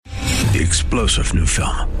The explosive new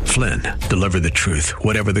film, Flynn, Deliver the Truth,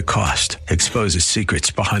 Whatever the Cost, exposes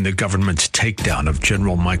secrets behind the government's takedown of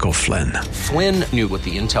General Michael Flynn. Flynn knew what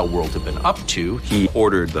the intel world had been up to. He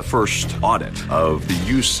ordered the first audit of the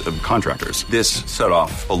use of contractors. This set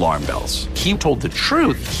off alarm bells. He told the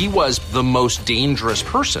truth. He was the most dangerous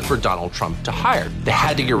person for Donald Trump to hire. They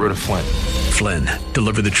had to get rid of Flynn. Flynn,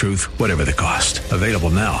 Deliver the Truth, Whatever the Cost. Available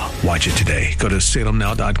now. Watch it today. Go to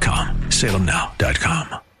salemnow.com.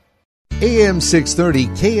 salemnow.com. AM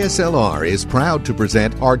 630 KSLR is proud to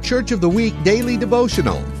present our Church of the Week Daily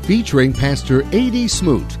Devotional featuring Pastor A.D.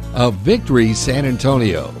 Smoot of Victory San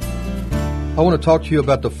Antonio. I want to talk to you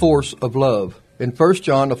about the force of love. In 1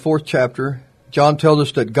 John, the 4th chapter, John tells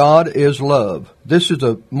us that God is love. This is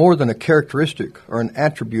more than a characteristic or an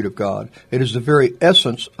attribute of God. It is the very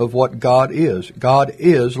essence of what God is. God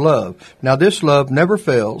is love. Now, this love never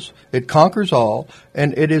fails. It conquers all,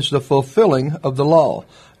 and it is the fulfilling of the law.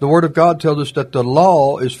 The Word of God tells us that the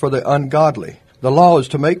law is for the ungodly. The law is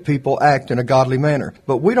to make people act in a godly manner.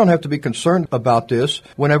 But we don't have to be concerned about this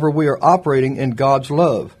whenever we are operating in God's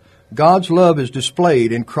love. God's love is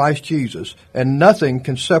displayed in Christ Jesus, and nothing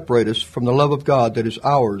can separate us from the love of God that is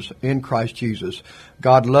ours in Christ Jesus.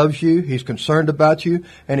 God loves you, He's concerned about you,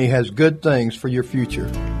 and He has good things for your future.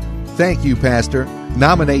 Thank you, Pastor.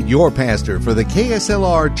 Nominate your pastor for the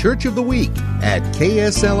KSLR Church of the Week at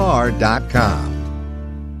kslr.com.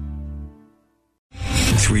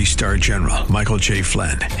 Three-star General Michael J.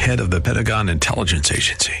 Flynn, head of the Pentagon Intelligence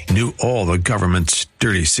Agency, knew all the government's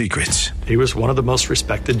dirty secrets. He was one of the most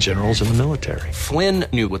respected generals in the military. Flynn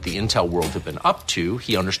knew what the intel world had been up to.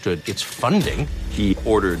 He understood its funding. He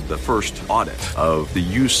ordered the first audit of the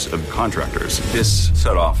use of contractors. This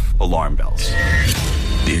set off alarm bells.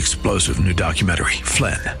 The explosive new documentary,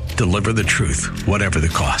 Flynn, Deliver the Truth, Whatever the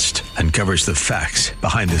Cost, uncovers the facts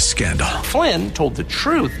behind this scandal. Flynn told the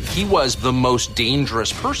truth. He was the most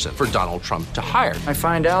dangerous person for Donald Trump to hire. I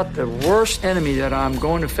find out the worst enemy that I'm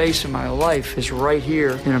going to face in my life is right here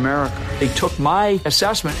in America. They took my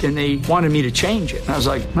assessment and they wanted me to change it. And I was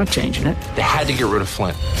like, I'm not changing it. They had to get rid of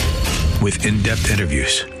Flynn. With in-depth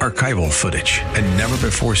interviews, archival footage, and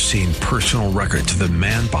never-before-seen personal records of the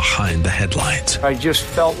man behind the headlines. I just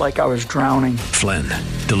felt like I was drowning. Flynn,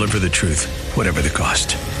 Deliver the Truth, Whatever the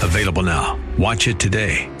Cost. Available now. Watch it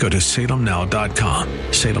today. Go to salemnow.com.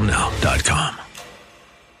 salemnow.com.